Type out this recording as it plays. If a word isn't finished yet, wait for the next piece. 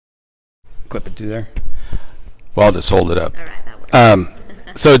clip it to there. Well, I'll just hold it up. All right, that works.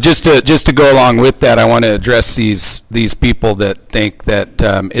 So just to go along with that, I want to address these people that think that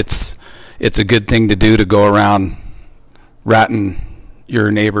it's a good thing to do to go around ratting your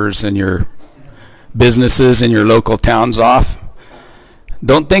neighbors and your businesses and your local towns off.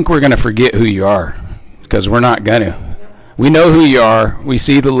 Don't think we're going to forget who you are, because we're not going to. We know who you are. We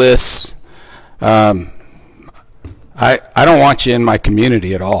see the lists. I don't want you in my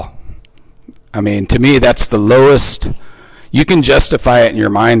community at all. I mean, to me, that's the lowest. You can justify it in your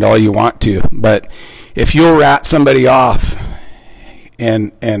mind all you want to, but if you'll rat somebody off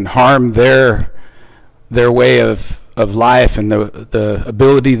and harm their way of life and the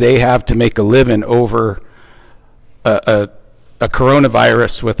ability they have to make a living over a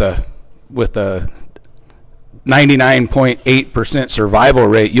coronavirus with a 99.8% survival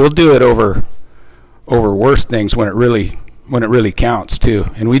rate, you'll do it over worse things when it really counts too.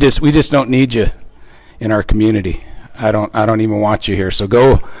 And we just don't need you in our community. I don't even want you here. So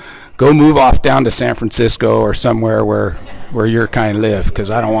go move off down to San Francisco or somewhere where your kind live, because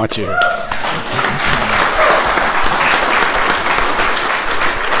I don't want you here.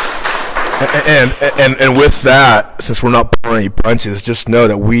 And with that, since we're not pulling any punches, just know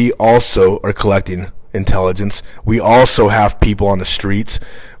that we also are collecting intelligence. We also have people on the streets.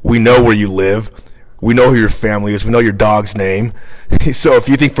 We know where you live. We know who your family is. We know your dog's name. So if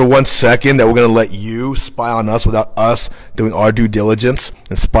you think for 1 second that we're going to let you spy on us without us doing our due diligence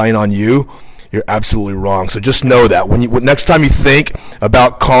and spying on you, you're absolutely wrong. So just know that next time you think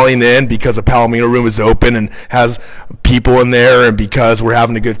about calling in because a Palomino room is open and has people in there, and because we're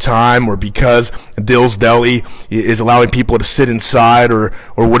having a good time, or because Dill's Deli is allowing people to sit inside, or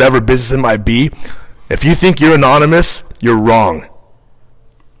whatever business it might be, if you think you're anonymous, you're wrong.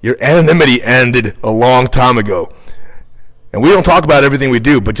 Your anonymity ended a long time ago. And we don't talk about everything we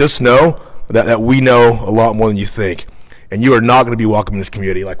do, but just know that we know a lot more than you think. And you are not going to be welcome in this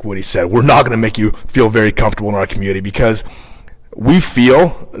community, like Woody said. We're not going to make you feel very comfortable in our community, because we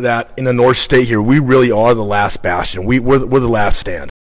feel that in the North State here, we really are the last bastion. We're the last stand.